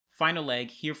Final leg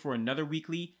here for another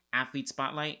weekly athlete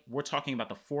spotlight. We're talking about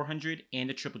the 400 and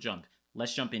the triple jump.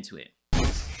 Let's jump into it.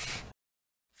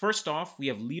 First off, we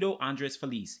have Lidio Andrés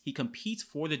Feliz. He competes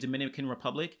for the Dominican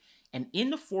Republic, and in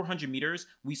the 400 meters,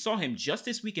 we saw him just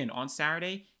this weekend on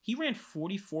Saturday. He ran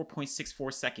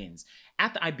 44.64 seconds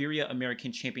at the Iberia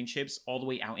American Championships all the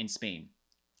way out in Spain.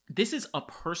 This is a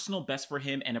personal best for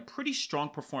him and a pretty strong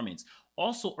performance.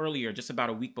 Also earlier, just about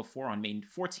a week before on May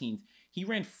 14th, he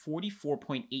ran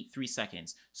 44.83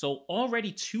 seconds. So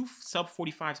already two sub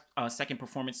 45 second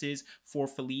performances for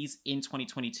Feliz in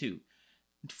 2022.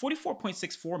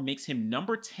 44.64 makes him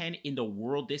number 10 in the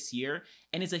world this year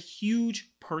and is a huge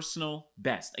personal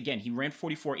best. Again, he ran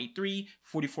 44.83,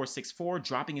 44.64,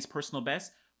 dropping his personal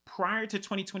best. Prior to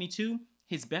 2022,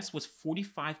 his best was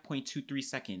 45.23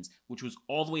 seconds, which was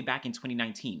all the way back in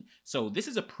 2019. So this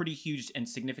is a pretty huge and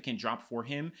significant drop for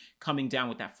him, coming down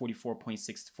with that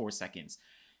 44.64 seconds.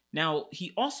 Now,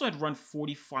 he also had run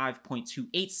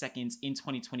 45.28 seconds in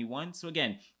 2021. So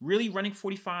again, really running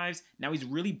 45s. Now he's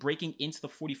really breaking into the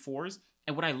 44s.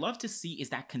 And what I love to see is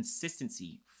that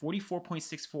consistency.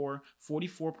 44.64,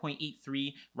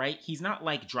 44.83, right? He's not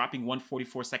like dropping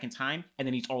 144-second time and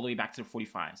then he's all the way back to the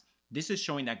 45s. This is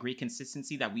showing that great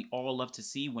consistency that we all love to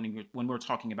see when we're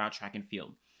talking about track and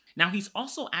field. Now, he's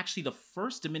also actually the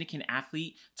first Dominican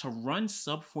athlete to run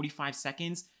sub 45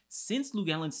 seconds since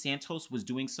Luguelen Santos was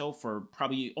doing so for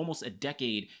probably almost a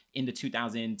decade in the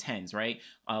 2010s, right?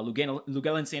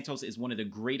 Luguelen Santos is one of the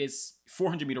greatest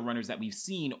 400-meter runners that we've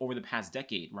seen over the past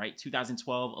decade, right?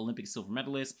 2012 Olympic silver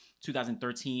medalist,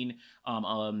 2013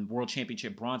 World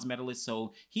Championship bronze medalist.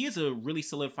 So he is a really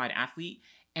solidified athlete.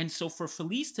 And so for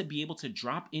Feliz to be able to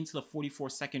drop into the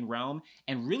 44-second realm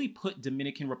and really put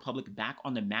Dominican Republic back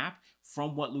on the map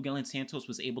from what Luguelen Santos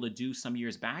was able to do some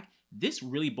years back, this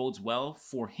really bodes well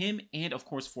for him and, of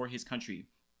course, for his country.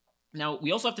 Now,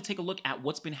 we also have to take a look at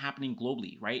what's been happening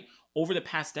globally, right? Over the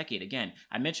past decade, again,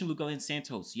 I mentioned Luguelen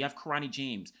Santos. You have Karate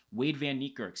James, Wade Van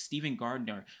Niekerk, Stephen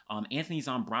Gardner, Anthony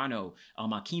Zambrano,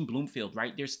 Akeem Bloomfield,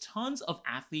 right? There's tons of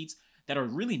athletes that are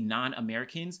really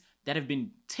non-Americans that have been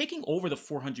taking over the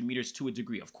 400 meters to a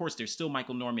degree. Of course, there's still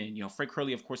Michael Norman. Fred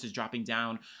Curley, of course, is dropping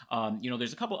down.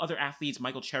 There's a couple other athletes,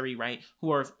 Michael Cherry, right, who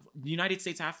are United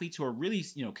States athletes who are really,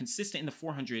 consistent in the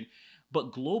 400.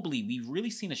 But globally, we've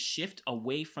really seen a shift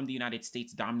away from the United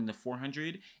States dominating the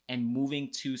 400 and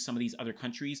moving to some of these other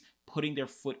countries, putting their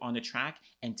foot on the track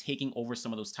and taking over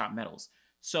some of those top medals.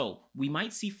 So we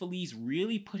might see Feliz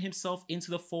really put himself into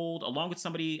the fold along with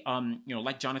somebody,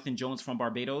 like Jonathan Jones from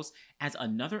Barbados as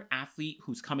another athlete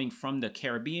who's coming from the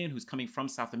Caribbean, who's coming from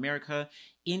South America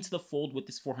into the fold with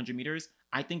this 400 meters.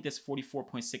 I think this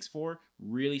 44.64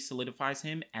 really solidifies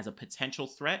him as a potential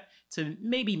threat to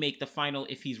maybe make the final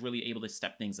if he's really able to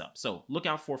step things up. So look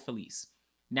out for Feliz.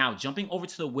 Now, jumping over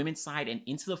to the women's side and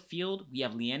into the field, we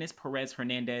have Leyanis Pérez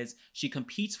Hernández. She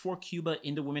competes for Cuba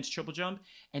in the women's triple jump,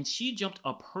 and she jumped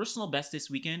a personal best this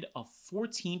weekend of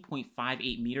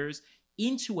 14.58 meters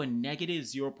into a negative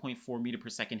 0.4 meter per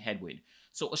second headwind.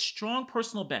 So a strong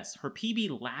personal best. Her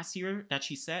PB last year that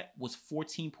she set was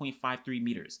 14.53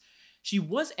 meters. She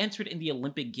was entered in the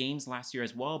Olympic Games last year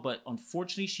as well, but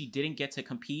unfortunately she didn't get to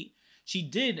compete. She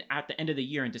did, at the end of the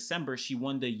year in December, she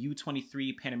won the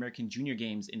U23 Pan American Junior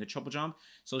Games in the triple jump.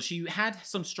 So she had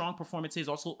some strong performances.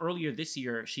 Also earlier this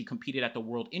year, she competed at the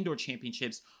World Indoor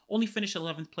Championships, only finished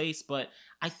 11th place. But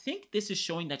I think this is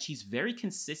showing that she's very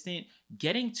consistent,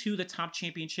 getting to the top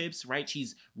championships, right?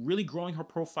 She's really growing her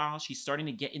profile. She's starting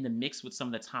to get in the mix with some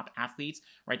of the top athletes,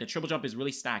 right? The triple jump is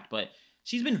really stacked, but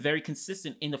she's been very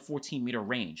consistent in the 14-meter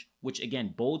range, which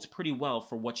again bodes pretty well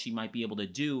for what she might be able to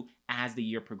do as the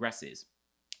year progresses.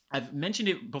 I've mentioned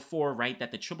it before, right,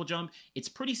 that the triple jump, it's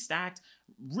pretty stacked,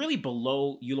 really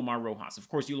below Yulimar Rojas. Of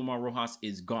course, Yulimar Rojas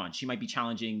is gone. She might be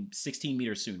challenging 16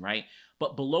 meters soon, right?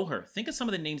 But below her, think of some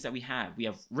of the names that we have. We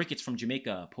have Ricketts from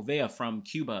Jamaica, Povea from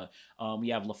Cuba. We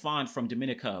have Lafon from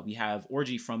Dominica. We have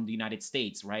Orji from the United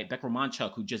States, right? Beck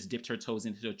Romanchuk, who just dipped her toes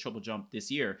into the triple jump this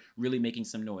year, really making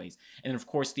some noise. And then, of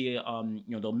course, the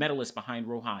medalist behind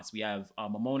Rojas. We have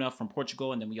Momona from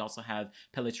Portugal, and then we also have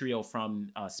Pelletirio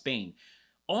from Spain.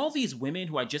 All these women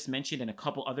who I just mentioned and a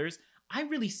couple others, I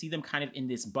really see them kind of in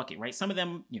this bucket, right? Some of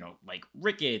them, like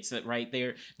Ricketts, right?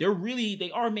 They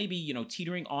are maybe,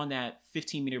 teetering on that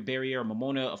 15-meter barrier.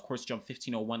 Momona, of course, jumped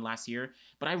 15:01 last year.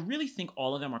 But I really think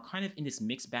all of them are kind of in this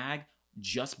mixed bag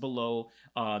just below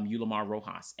Yulimar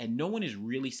Rojas. And no one is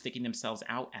really sticking themselves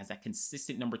out as that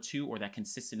consistent number 2 or that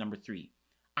consistent number 3.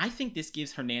 I think this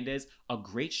gives Hernández a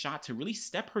great shot to really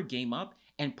step her game up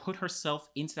and put herself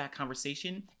into that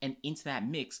conversation and into that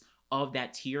mix of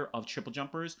that tier of triple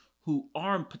jumpers who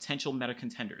are potential meta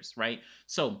contenders, right?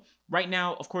 So right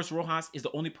now, of course, Rojas is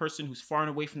the only person who's far and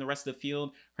away from the rest of the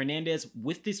field. Hernández,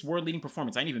 with this world-leading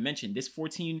performance, I didn't even mention this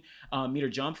 14-meter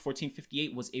jump,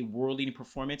 14:58, was a world-leading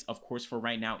performance, of course, for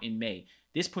right now in May.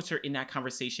 This puts her in that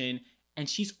conversation, and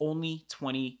she's only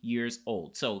 20 years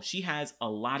old. So she has a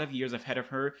lot of years ahead of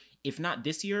her. If not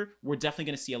this year, we're definitely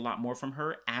going to see a lot more from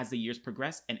her as the years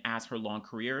progress and as her long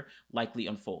career likely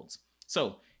unfolds.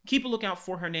 So keep a lookout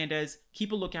for Hernández.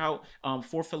 Keep a lookout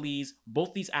for Feliz.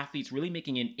 Both these athletes really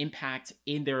making an impact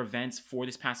in their events for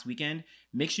this past weekend.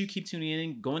 Make sure you keep tuning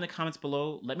in. Go in the comments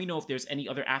below. Let me know if there's any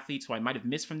other athletes who I might have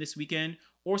missed from this weekend,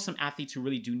 or some athletes who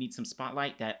really do need some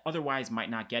spotlight that otherwise might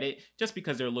not get it just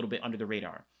because they're a little bit under the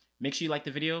radar. Make sure you like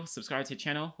the video, subscribe to the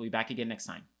channel. We'll be back again next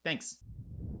time. Thanks.